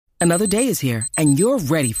Another day is here, and you're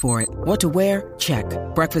ready for it. What to wear? Check.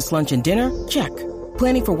 Breakfast, lunch, and dinner? Check.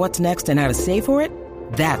 Planning for what's next and how to save for it?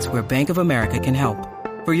 That's where Bank of America can help.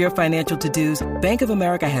 For your financial to-dos, Bank of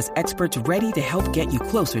America has experts ready to help get you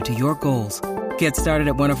closer to your goals. Get started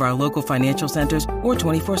at one of our local financial centers or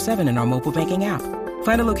 24/7 in our mobile banking app.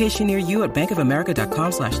 Find a location near you at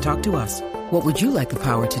bankofamerica.com/talktous. What would you like the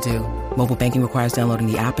power to do? Mobile banking requires downloading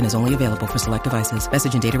the app and is only available for select devices.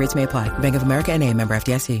 Message and data rates may apply. Bank of America N.A., member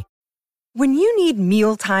FDIC. When you need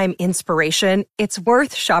mealtime inspiration, it's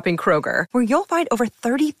worth shopping Kroger, where you'll find over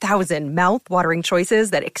 30,000 mouth-watering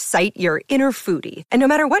choices that excite your inner foodie. And no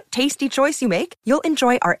matter what tasty choice you make, you'll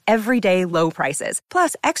enjoy our everyday low prices,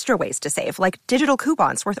 plus extra ways to save, like digital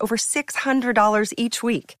coupons worth over $600 each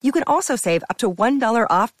week. You can also save up to $1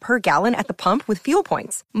 off per gallon at the pump with fuel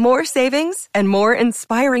points. More savings and more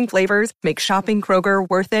inspiring flavors make shopping Kroger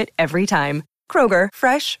worth it every time. Kroger,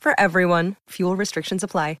 fresh for everyone. Fuel restrictions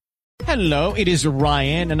apply. Hello, it is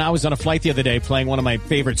Ryan, and I was on a flight the other day playing one of my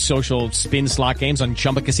favorite social spin slot games on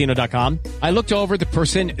ChumbaCasino.com. I looked over at the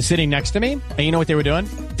person sitting next to me, and you know what they were doing?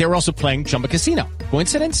 They were also playing Chumba Casino.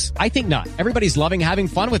 Coincidence? I think not. Everybody's loving having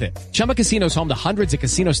fun with it. Chumba Casino is home to hundreds of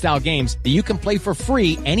casino-style games that you can play for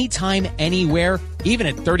free anytime, anywhere, even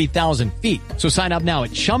at 30,000 feet. So sign up now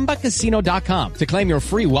at ChumbaCasino.com to claim your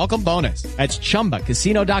free welcome bonus. That's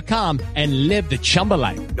ChumbaCasino.com and live the Chumba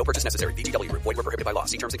life. No purchase necessary. VGW. Void where prohibited by law.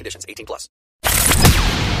 See terms and conditions. 18+.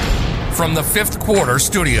 From the Fifth Quarter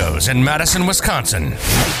Studios in Madison, Wisconsin,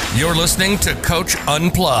 you're listening to Coach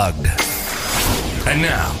Unplugged. And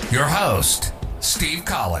now, your host, Steve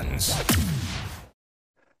Collins.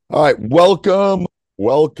 All right, welcome.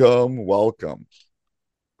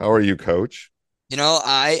 How are you, Coach? You know,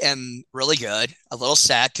 I am really good. A little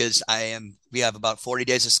sad because we have about 40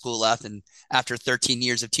 days of school left. And after 13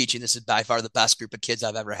 years of teaching, this is by far the best group of kids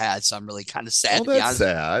I've ever had. So I'm really kind of sad. Oh, that's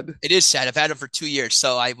sad. It is sad. I've had them for 2 years.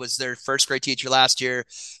 So I was their first grade teacher last year,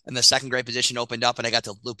 and the second grade position opened up, and I got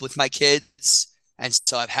to loop with my kids. And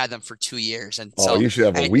so I've had them for 2 years. And so you should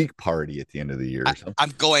have a week party at the end of the year.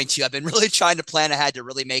 I'm going to. I've been really trying to plan ahead to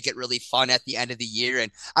really make it really fun at the end of the year.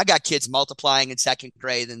 And I got kids multiplying in second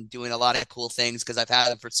grade and doing a lot of cool things because I've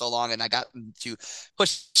had them for so long, and I got them to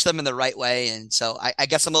push them in the right way. And so I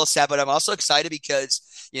guess I'm a little sad, but I'm also excited because,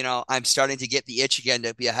 you know, I'm starting to get the itch again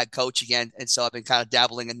to be a head coach again. And so I've been kind of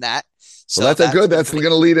dabbling in that. So well, that's good. That's going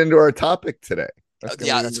to lead into our topic today.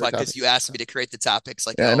 That's why, because you asked me to create the topics.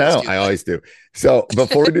 I always do. So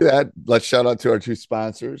before we do that, let's shout out to our two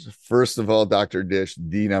sponsors. First of all, Dr. Dish,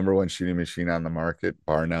 the number one shooting machine on the market,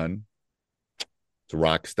 bar none. It's a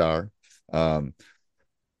rock star.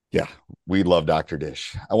 We love Dr.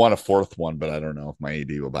 Dish. I want a fourth one, but I don't know if my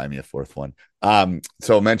AD will buy me a fourth one.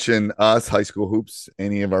 So mention us, High School Hoops,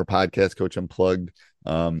 any of our podcasts, Coach Unplugged,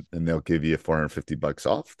 and they'll give you $450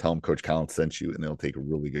 off. Tell them Coach Collins sent you, and they'll take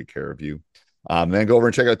really good care of you. Then go over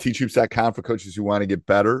and check out teachhoops.com for coaches who want to get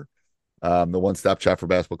better. The one-stop shop for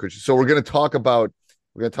basketball coaches. So we're going to talk about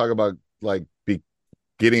like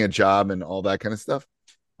getting a job and all that kind of stuff.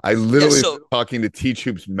 I literally talking to Teach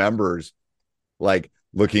Hoops members, like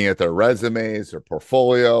looking at their resumes, their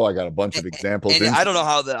portfolio. I got a bunch of examples. And I don't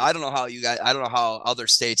know how other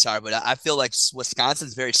states are, but I feel like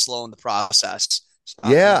Wisconsin's very slow in the process.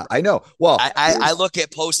 Yeah, I know. Well, I look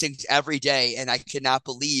at postings every day, and I cannot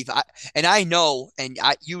believe. I know, and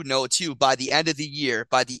you know too. By the end of the year,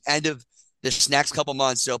 by the end of this next couple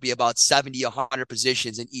months, there'll be about 70, 100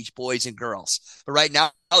 positions in each boys and girls. But right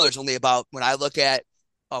now, there's only about, when I look at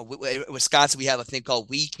Wisconsin, we have a thing called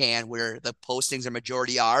We Can, where the postings are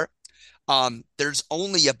majority are. There's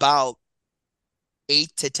only about 8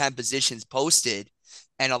 to 10 positions posted,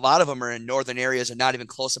 and a lot of them are in northern areas and not even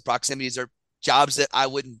close to proximities or jobs that I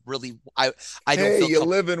wouldn't really, I don't feel you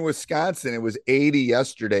live in Wisconsin. It was 80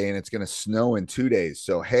 yesterday and it's going to snow in 2 days.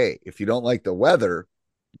 So, hey, if you don't like the weather,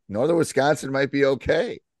 northern Wisconsin might be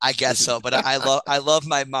okay. I guess so. But I love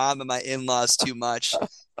my mom and my in-laws too much.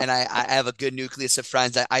 And I have a good nucleus of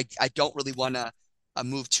friends. I don't really want to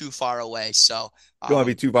move too far away. So don't want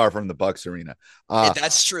to be too far from the Bucks arena.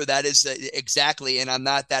 That's true. That is exactly. And I'm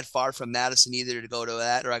not that far from Madison either to go to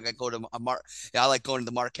that, or I can go to I like going to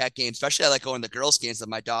the Marquette game, especially I like going to the girls games with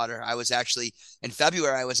my daughter. I was actually in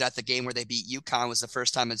February, I was at the game where they beat UConn. It was the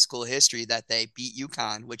first time in school history that they beat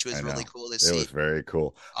UConn, which was really cool to see. It was very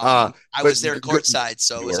cool. I was there courtside,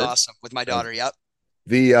 so it was awesome with my daughter. Yep.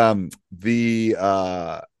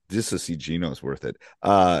 Just to see Gino's worth it.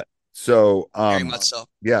 Very much so.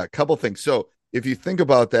 Yeah, a couple things. So if you think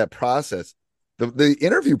about that process, the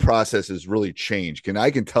interview process has really changed. I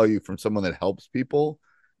can tell you from someone that helps people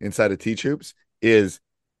inside of Teach Hoops is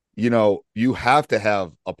you have to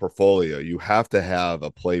have a portfolio, you have to have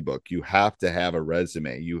a playbook, you have to have a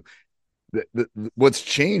resume. What's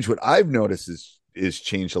changed, what I've noticed is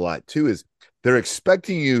changed a lot too, is they're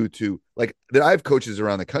expecting you to, like, I have coaches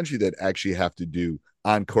around the country that actually have to do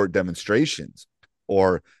on-court demonstrations,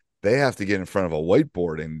 or they have to get in front of a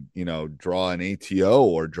whiteboard and, draw an ATO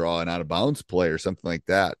or draw an out of bounds play or something like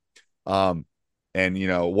that. And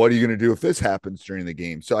what are you going to do if this happens during the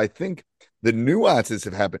game? So I think the nuances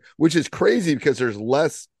have happened, which is crazy because there's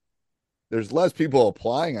less people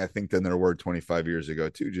applying, I think, than there were 25 years ago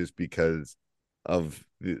too, just because of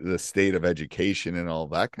the state of education and all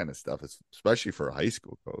that kind of stuff, especially for a high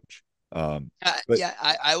school coach. I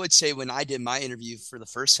would say when I did my interview for the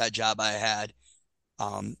first head job I had,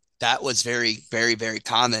 that was very, very, very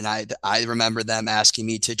common. I remember them asking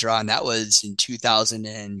me to draw, and that was in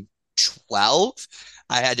 2012.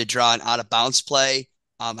 I had to draw an out of bounds play.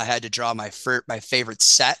 I had to draw my favorite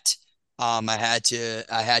set. I had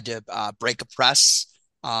to break a press.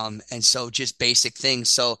 And so just basic things.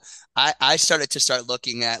 So I started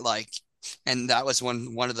looking at, like, and that was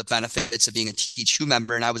one of the benefits of being a Teach Who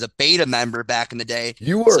member. And I was a beta member back in the day.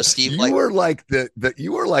 You were, so Steve, you were like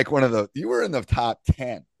you were like you were in the top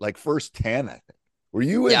 10, like first 10, I think. Were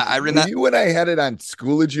you in, I remember. Were you when I had it on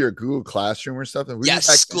Schoology or Google Classroom or something?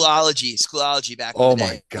 Yes, Schoology back in the day. Oh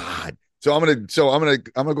my God. So I'm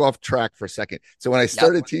gonna go off track for a second. So when I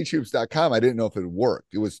started teachhoops.com, I didn't know if it would work.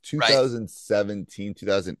 It was 2017,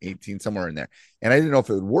 2018, somewhere in there. And I didn't know if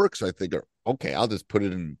it would work. So I figured, okay, I'll just put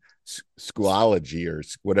it in Schoology or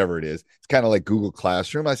whatever it is. It's kind of like Google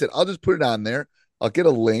Classroom. I said, I'll just put it on there. I'll get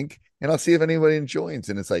a link and I'll see if anybody joins.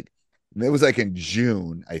 And it was like in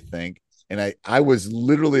June, I think. And I was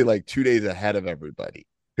literally like 2 days ahead of everybody,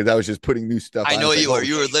 because I was just putting new stuff on. I know you were.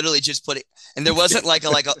 You were literally just putting, and there wasn't like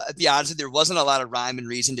to be honest, there wasn't a lot of rhyme and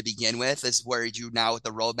reason to begin with, as where you now with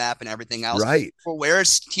the roadmap and everything else. Right. For where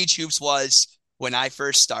Teach Hoops was when I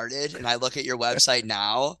first started, and I look at your website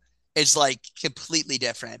now, it's like completely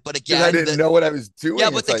different. But again, I didn't know what I was doing. Yeah,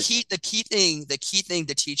 but the key thing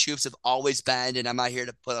to Teach Hoops have always been, and I'm not here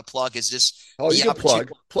to put a plug, is just you can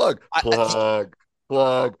plug.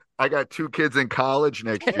 I got 2 kids in college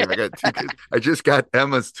next year. I got 2 kids. I just got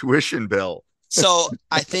Emma's tuition bill. So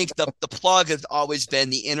I think the plug has always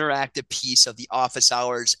been the interactive piece of the office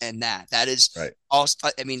hours, and that is right. Also,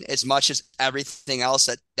 I mean, as much as everything else,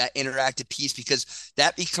 that interactive piece, because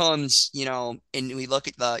that becomes, and we look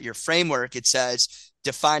at your framework, it says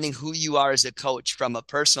defining who you are as a coach from a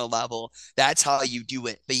personal level. That's how you do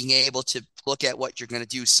it, being able to look at what you're going to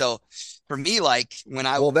do. So for me, like when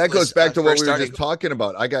that goes back to what we were just talking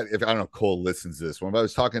about. I don't know if Cole listens to this one, but I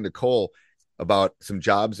was talking to Cole about some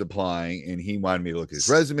jobs applying, and he wanted me to look at his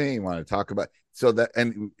resume. He wanted to talk about,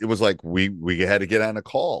 and it was like, we had to get on a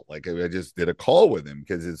call. Like I just did a call with him,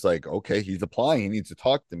 because it's like, okay, he's applying. He needs to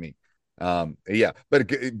talk to me. But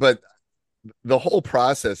the whole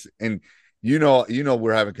process, and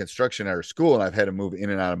we're having construction at our school, and I've had to move in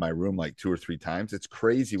and out of my room like 2 or 3 times. It's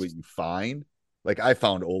crazy what you find. Like I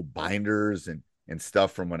found old binders and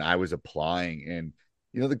stuff from when I was applying, and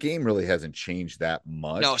the game really hasn't changed that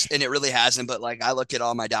much. No, and it really hasn't. But like I look at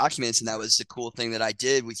all my documents, and that was the cool thing that I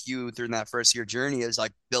did with you through that first year journey, is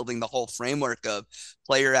like building the whole framework of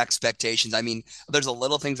player expectations. I mean, there's a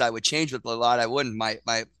little things I would change, but a lot I wouldn't. My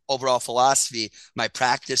overall philosophy, my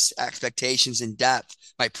practice expectations in depth,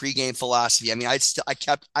 my pregame philosophy. I mean, I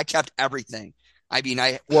kept everything. I mean,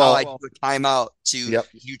 how I do a timeout to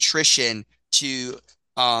nutrition to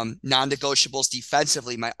non-negotiables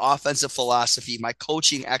defensively, my offensive philosophy, my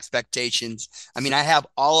coaching expectations. I mean, I have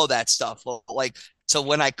all of that stuff. Like, so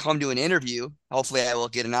when I come to an interview, hopefully I will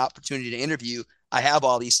get an opportunity to interview. I have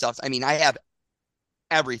all these stuff. I mean, I have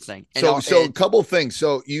everything. So a couple things.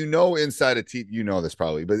 So, inside of this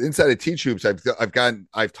probably, but inside of Teach Hoops,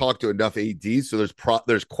 I've talked to enough ADs. So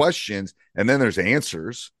there's questions, and then there's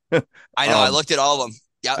answers. I know. I looked at all of them.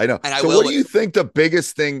 Yeah, I know. And so what do you think the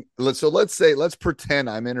biggest thing? Let's pretend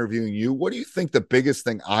I'm interviewing you. What do you think the biggest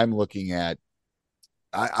thing I'm looking at?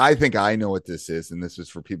 I think I know what this is, and this is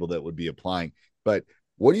for people that would be applying. But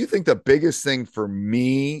what do you think the biggest thing for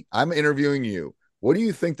me? I'm interviewing you. What do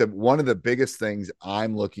you think that one of the biggest things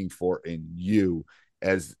I'm looking for in you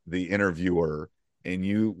as the interviewer, and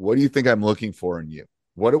you? What do you think I'm looking for in you?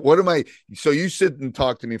 What am I? So you sit and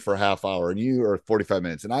talk to me for a half hour, and you are 45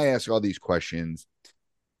 minutes, and I ask all these questions.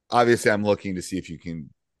 Obviously, I'm looking to see if you can,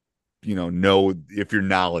 know if you're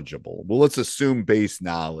knowledgeable. Well, let's assume base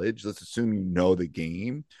knowledge. Let's assume you know the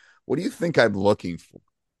game. What do you think I'm looking for?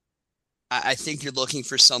 I think you're looking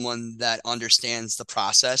for someone that understands the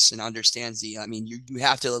process and understands I mean, you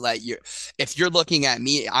have to if you're looking at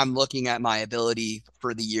me, I'm looking at my ability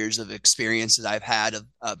for the years of experience that I've had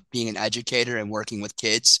of being an educator and working with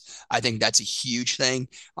kids. I think that's a huge thing.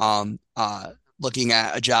 Looking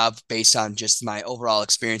at a job based on just my overall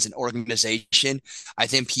experience and organization. I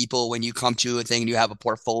think people, when you come to a thing and you have a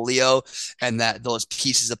portfolio and that those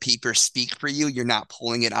pieces of paper speak for you, you're not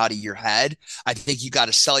pulling it out of your head. I think you got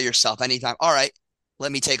to sell yourself anytime. All right,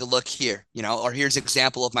 let me take a look here, or here's an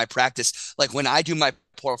example of my practice. Like when I do my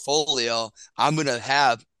portfolio, I'm going to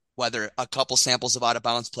have whether a couple samples of out of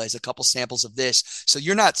bounds plays, a couple samples of this. So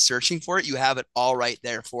you're not searching for it. You have it all right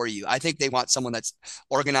there for you. I think they want someone that's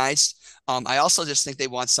organized. I also just think they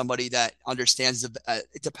want somebody that understands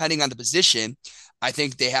depending on the position. I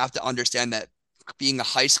think they have to understand that being a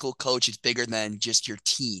high school coach is bigger than just your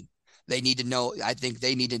team. They need to know, I think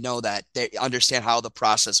they need to know that they understand how the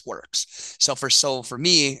process works. So for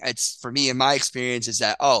me, in my experience is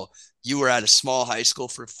that, you were at a small high school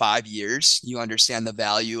for 5 years. You understand the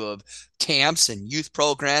value of camps and youth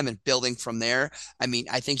program and building from there. I mean,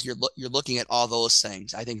 I think you're looking at all those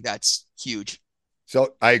things. I think that's huge.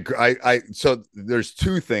 So so there's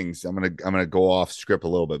two things. I'm gonna go off script a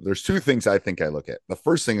little bit. There's two things I think I look at. The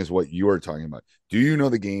first thing is what you are talking about. Do you know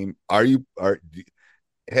the game? Have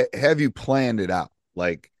you planned it out?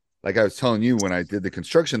 Like I was telling you when I did the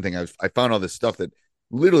construction thing, I found all this stuff that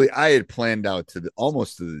literally I had planned out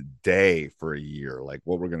almost to the day for a year, like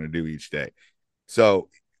what we're going to do each day. So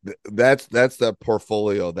that's that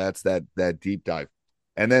portfolio. That's that deep dive.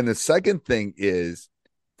 And then the second thing is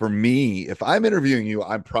for me, if I'm interviewing you,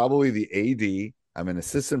 I'm probably the AD, I'm an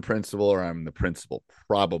assistant principal, or I'm the principal,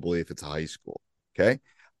 probably if it's a high school. Okay.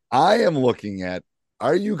 I am looking at,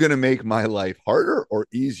 are you going to make my life harder or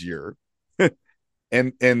easier?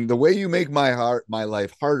 And the way you make my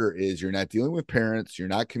life harder is you're not dealing with parents, you're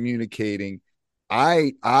not communicating.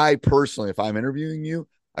 I personally, if I'm interviewing you,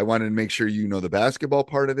 I wanted to make sure you know the basketball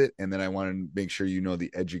part of it, and then I wanted to make sure you know the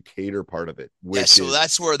educator part of it. So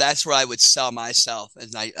that's where I would sell myself,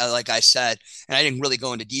 and like I said, and I didn't really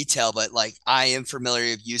go into detail, but like I am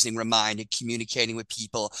familiar with using Remind and communicating with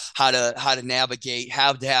people, how to navigate,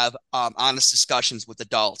 how to have honest discussions with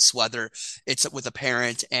adults, whether it's with a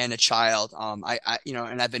parent and a child.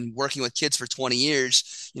 And I've been working with kids for 20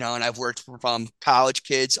 years, and I've worked from college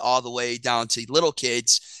kids all the way down to little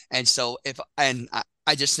kids, and so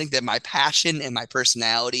I just think that my passion and my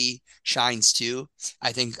personality shines too.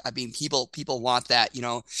 I mean, people want that,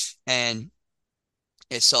 and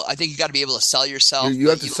so I think you got to be able to sell yourself. You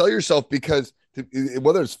have to sell yourself because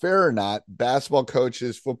whether it's fair or not, basketball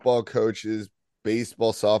coaches, football coaches,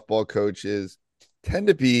 baseball, softball coaches tend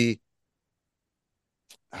to be,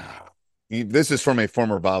 this is from a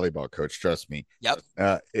former volleyball coach, trust me. Yep.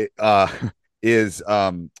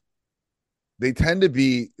 They tend to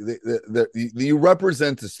be you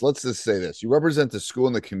represent this. Let's just say this: you represent the school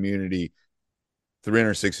and the community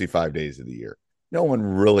 365 days of the year. No one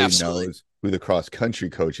really knows who the cross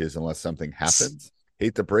country coach is unless something happens.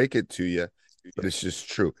 Hate to break it to you, but it's just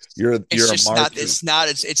true. It's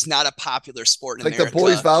not a popular sport in like America. The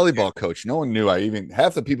boys volleyball coach. No one knew.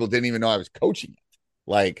 Half the people didn't even know I was coaching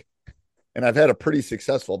it. And I've had a pretty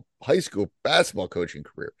successful high school basketball coaching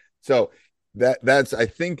career. So that's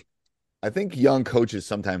I think young coaches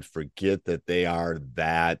sometimes forget that they are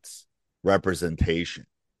that representation.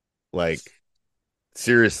 Like,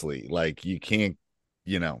 seriously, like you can't,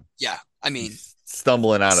 Yeah. I mean,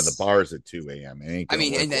 stumbling out of the bars at 2 a.m.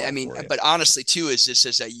 But honestly too, is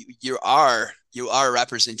that you are a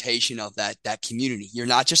representation of that community. You're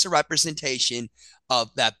not just a representation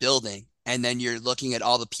of that building. And then you're looking at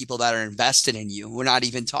all the people that are invested in you. We're not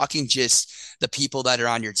even talking just the people that are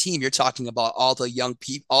on your team. You're talking about all the young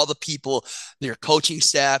people, all the people, your coaching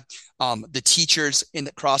staff, the teachers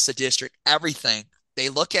across the district, everything. They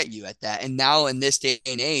look at you at that. And now in this day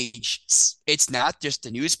and age, it's not just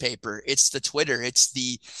the newspaper, it's the Twitter, it's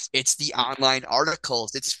the online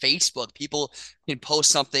articles, it's Facebook. People can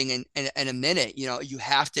post something in a minute. You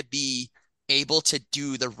have to be able to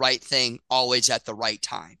do the right thing always at the right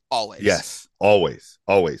time. Always. Yes, always.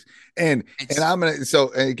 And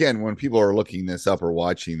so again, when people are looking this up or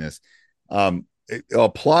watching this,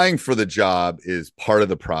 applying for the job is part of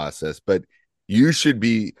the process, but you should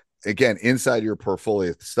be, again, inside your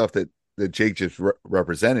portfolio, stuff that Jake just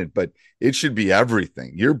represented, but it should be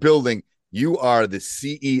everything. You are the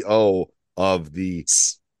CEO of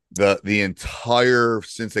the entire,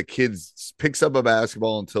 since a kid picks up a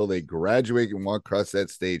basketball until they graduate and walk across that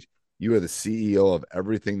stage, you are the CEO of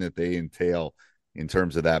everything that they entail in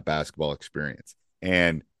terms of that basketball experience.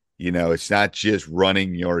 And It's not just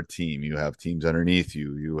running your team. You have teams underneath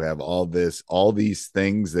you. You have all these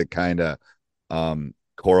things that kind of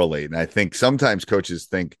correlate. And I think sometimes coaches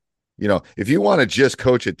think, if you want to just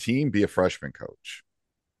coach a team, be a freshman coach,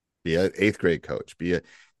 be an eighth grade coach,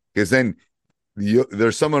 because then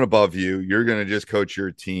there's someone above you. You're going to just coach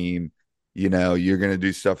your team. You're going to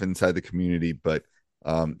do stuff inside the community. But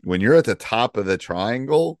when you're at the top of the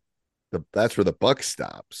triangle, that's where the buck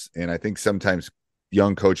stops. And I think sometimes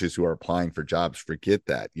young coaches who are applying for jobs forget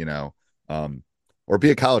that, or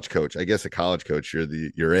be a college coach. I guess a college coach,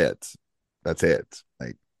 you're it. That's it.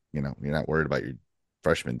 Like, you're not worried about your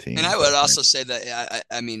freshman team. And I would also say that,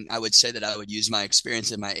 I would say that I would use my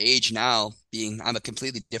experience at my age now, I'm a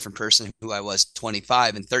completely different person who I was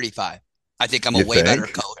 25 and 35. I think I'm a way better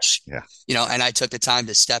coach. Yeah. And I took the time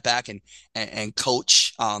to step back and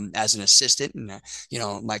coach as an assistant. And,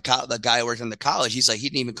 the guy who worked in the college, he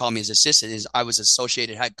didn't even call me as assistant. I was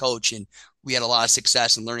associated head coach, and we had a lot of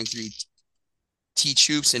success in learning through teach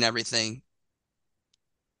hoops and everything.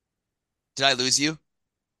 Did I lose you?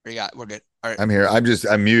 We're good. All right. I'm here.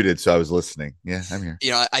 I'm muted, so I was listening. Yeah, I'm here.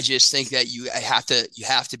 I just think that you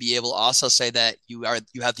have to be able to also say that you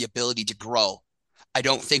have the ability to grow. I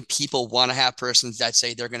don't think people want to have persons that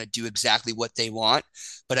say they're going to do exactly what they want,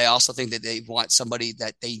 but I also think that they want somebody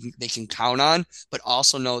that they can count on, but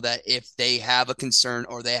also know that if they have a concern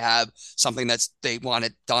or they have something they want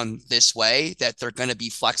it done this way, that they're going to be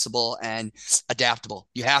flexible and adaptable.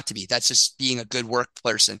 You have to be. That's just being a good work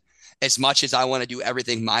person. As much as I want to do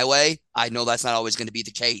everything my way, I know that's not always going to be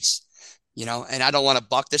the case, and I don't want to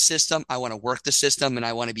buck the system. I want to work the system, and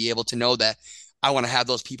I want to be able to know that I want to have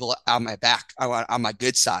those people on my back. I want on my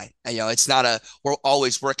good side. And, it's not we're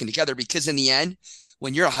always working together, because in the end,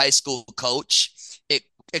 when you're a high school coach,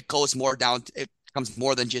 it goes more down. It becomes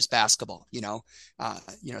more than just basketball.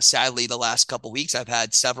 Sadly, the last couple of weeks, I've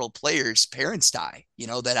had several players' parents die,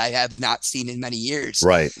 that I have not seen in many years.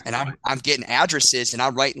 Right. And I'm getting addresses, and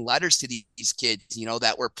I'm writing letters to these kids,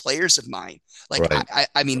 that were players of mine. Like, right.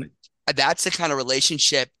 I mean, that's the kind of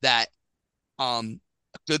relationship that,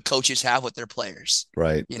 good coaches have with their players.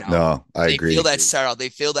 Right. No, I agree. They feel that sorrow. They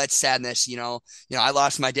feel that sadness. I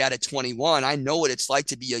lost my dad at 21. I know what it's like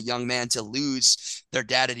to be a young man to lose their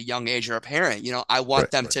dad at a young age, or a parent. I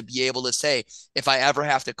want them to be able to say, if I ever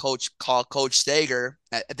have to call Coach Stager,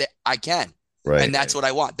 I can. Right. And that's what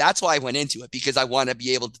I want. That's why I went into it, because I want to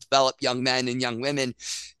be able to develop young men and young women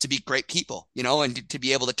to be great people, and to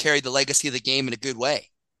be able to carry the legacy of the game in a good way.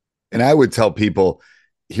 And I would tell people,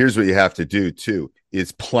 here's what you have to do too,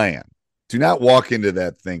 is plan. Do not walk into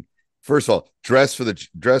that thing. First of all, dress for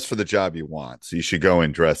the job you want. So you should go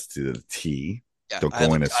and dress to the T. Yeah, don't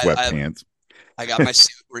go in sweatpants. I got my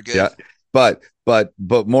suit. We're good. Yeah. But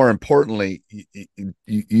more importantly,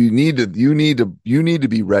 you need to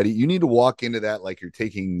be ready. You need to walk into that like you're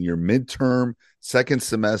taking your midterm, second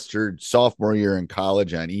semester, sophomore year in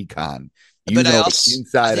college on econ.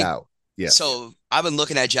 Inside out. Yeah. So I've been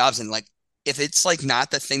looking at jobs, and like, if it's like not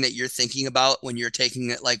the thing that you're thinking about when you're taking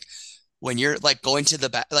it, like when you're like going to the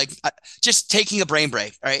back, like just taking a brain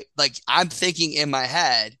break, right? Like, I'm thinking in my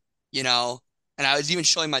head, and I was even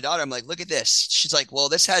showing my daughter, I'm like, look at this. She's like, well,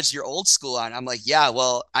 this has your old school on. I'm like, yeah,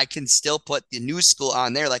 well, I can still put the new school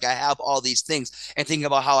on there. Like, I have all these things, and thinking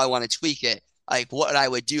about how I want to tweak it. Like, what I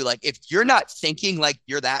would do. Like, if you're not thinking like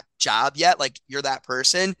you're that job yet, like you're that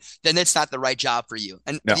person, then it's not the right job for you.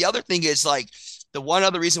 And the other thing is, like, the one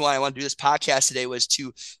other reason why I want to do this podcast today was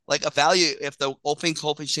to like evaluate if the open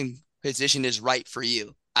coaching position is right for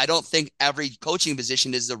you. I don't think every coaching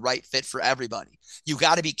position is the right fit for everybody. You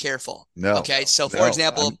got to be careful. No. Okay. So for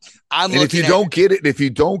example, if you don't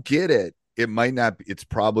get it, it might not be, it's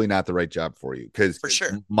probably not the right job for you. Cause for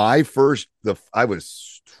sure, I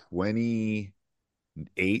was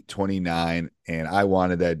 28, 29, and I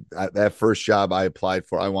wanted that first job I applied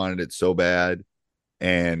for. I wanted it so bad.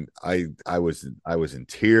 And I was in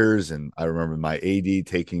tears, and I remember my AD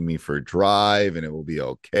taking me for a drive, and it will be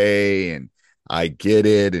okay. And I get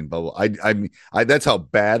it. And blah, blah. I that's how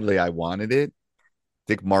badly I wanted it.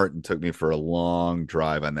 Dick Martin took me for a long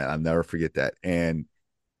drive on that. I'll never forget that. And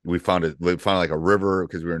we found like a river,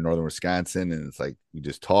 because we were in northern Wisconsin, and it's like, we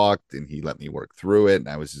just talked, and he let me work through it. And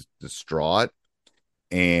I was just distraught.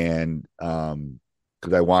 And,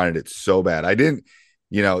 cause I wanted it so bad. I didn't,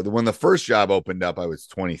 when the first job opened up, I was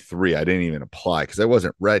 23. I didn't even apply because I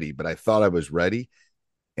wasn't ready, but I thought I was ready.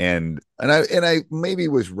 And I maybe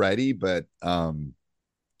was ready, but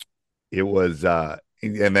it was and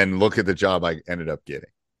then look at the job I ended up getting.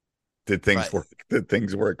 Did things work? Did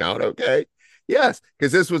things work out okay? Yes,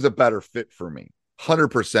 because this was a better fit for me.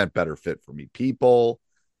 100% better fit for me. People,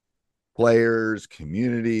 players,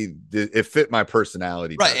 community. It fit my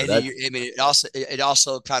personality. Right. And it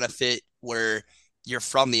also kind of fit where you're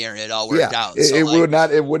from the area. It all worked out. So it would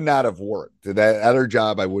not have worked. That other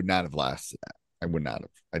job, I would not have lasted that. I would not have.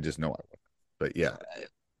 I just know I would. But yeah.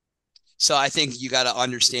 So I think you got to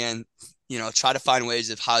understand, try to find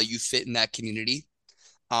ways of how you fit in that community.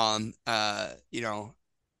 What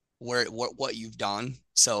you've done.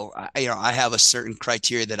 So I have a certain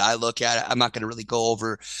criteria that I look at. I'm not going to really go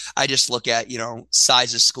over. I just look at,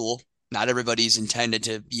 size of school. Not everybody's intended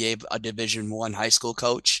to be a Division I high school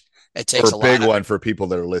coach. It takes a big one for people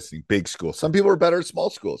that are listening. Big school. Some people are better at small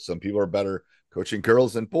schools. Some people are better coaching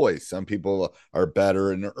girls and boys. Some people are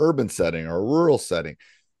better in an urban setting or a rural setting.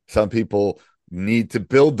 Some people need to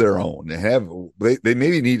build their own and they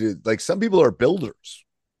maybe need to, like, some people are builders.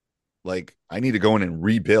 Like, I need to go in and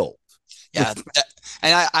rebuild. Yeah.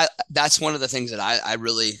 And I that's one of the things that I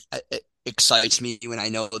really, it excites me when I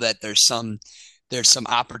know that there's some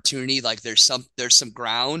opportunity, like there's some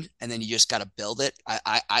ground, and then you just got to build it.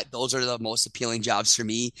 I those are the most appealing jobs for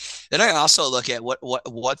me. Then I also look at what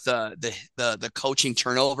the coaching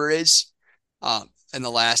turnover is in the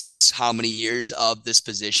last how many years of this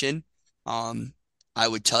position. I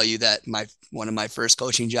would tell you that one of my first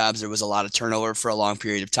coaching jobs, there was a lot of turnover for a long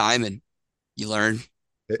period of time, and you learn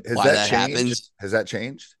why that happens. Has that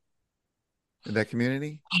changed in that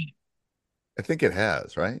community? I think it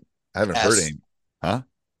has, right? I haven't heard any. Huh?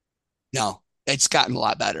 No, it's gotten a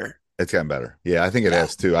lot better. It's gotten better. Yeah, I think it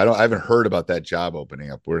has too. I haven't heard about that job opening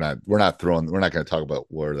up. We're not going to talk about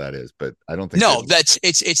where that is, but I don't think. No,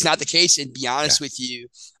 it's not the case. And be honest with you,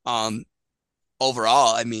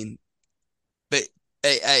 overall, I mean, but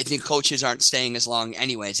I think coaches aren't staying as long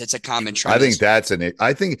anyways. It's a common trend. I think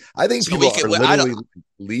I think so people are literally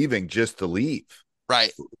leaving just to leave.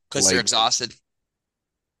 Right. Because they're exhausted.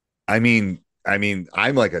 I mean,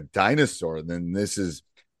 I'm like a dinosaur. And then this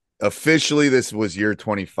was year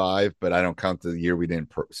 25, but I don't count the year we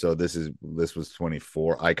didn't. So this was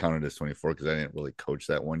 24. I counted as 24 because I didn't really coach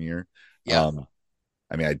that one year. Yeah.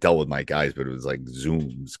 I mean, I dealt with my guys, but it was like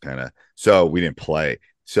Zooms kind of. So we didn't play.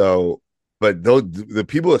 So, but the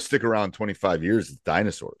people that stick around 25 years is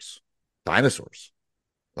dinosaurs.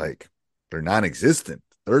 Like, they're non-existent.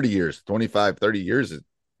 30 years, 25, 30 years is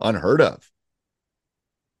unheard of.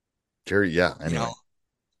 Jerry, yeah. Anyway,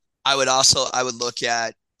 I would look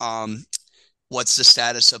at what's the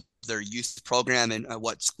status of their youth program and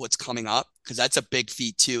what's coming up, because that's a big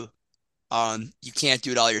feat too. You can't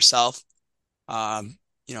do it all yourself.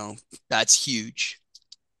 That's huge.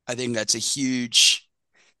 I think that's a huge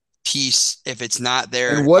piece. If it's not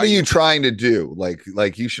there, and what are you trying to do?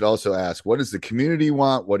 Like you should also ask, what does the community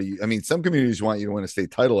want? Some communities want you to win a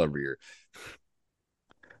state title every year.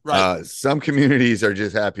 Right. Some communities are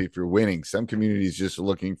just happy if you're winning. Some communities just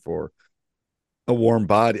looking for a warm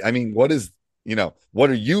body. I mean, what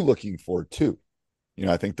are you looking for too?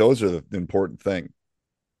 I think those are the important thing.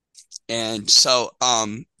 And so,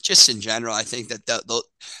 just in general, I think that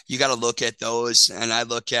you got to look at those, and I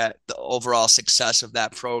look at the overall success of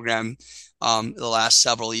that program. The last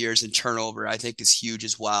several years in turnover, I think, is huge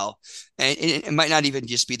as well. And it might not even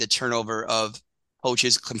just be the turnover of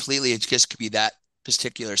coaches completely. It just could be that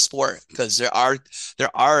particular sport, because there are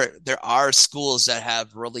schools that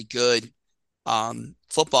have really good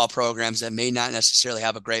football programs that may not necessarily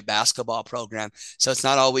have a great basketball program. So it's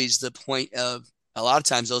not always the point of, a lot of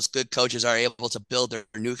times those good coaches are able to build their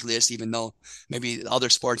nucleus, even though maybe other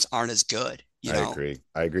sports aren't as good. I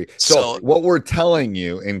agree. So what we're telling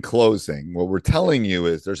you in closing,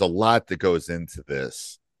 is there's a lot that goes into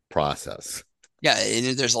this process. Yeah,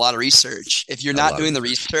 and there's a lot of research. If you're not doing the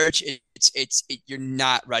research, you're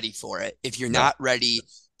not ready for it. If you're not ready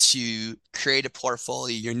to create a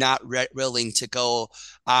portfolio, you're not willing to go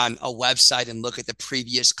on a website and look at the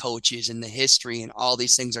previous coaches and the history and all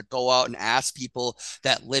these things, or go out and ask people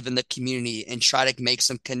that live in the community and try to make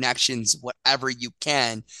some connections, whatever you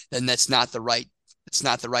can, then it's not the right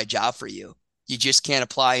job for you. You just can't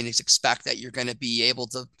apply and expect that you're going to be able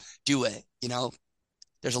to do it.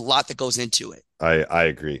 There's a lot that goes into it. I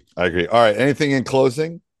agree. All right. Anything in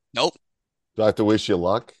closing? Nope. Do I have to wish you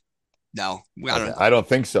luck? No, I don't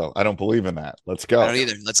think so. I don't believe in that. Let's go. I don't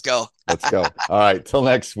either. Let's go. Let's go. All right. Till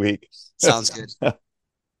next week. Sounds good.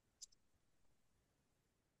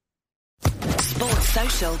 Sports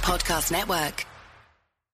Social Podcast Network.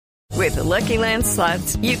 With the Lucky Land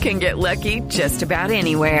Slots, you can get lucky just about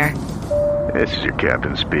anywhere. This is your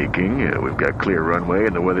captain speaking. We've got clear runway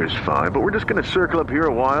and the weather's fine, but we're just going to circle up here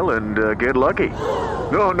a while and get lucky.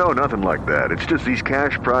 No, nothing like that. It's just these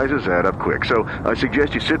cash prizes add up quick. So I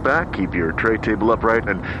suggest you sit back, keep your tray table upright,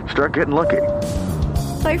 and start getting lucky.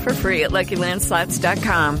 Play for free at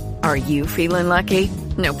LuckyLandSlots.com. Are you feeling lucky?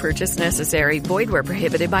 No purchase necessary. Void where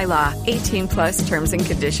prohibited by law. 18+ terms and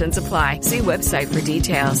conditions apply. See website for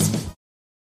details.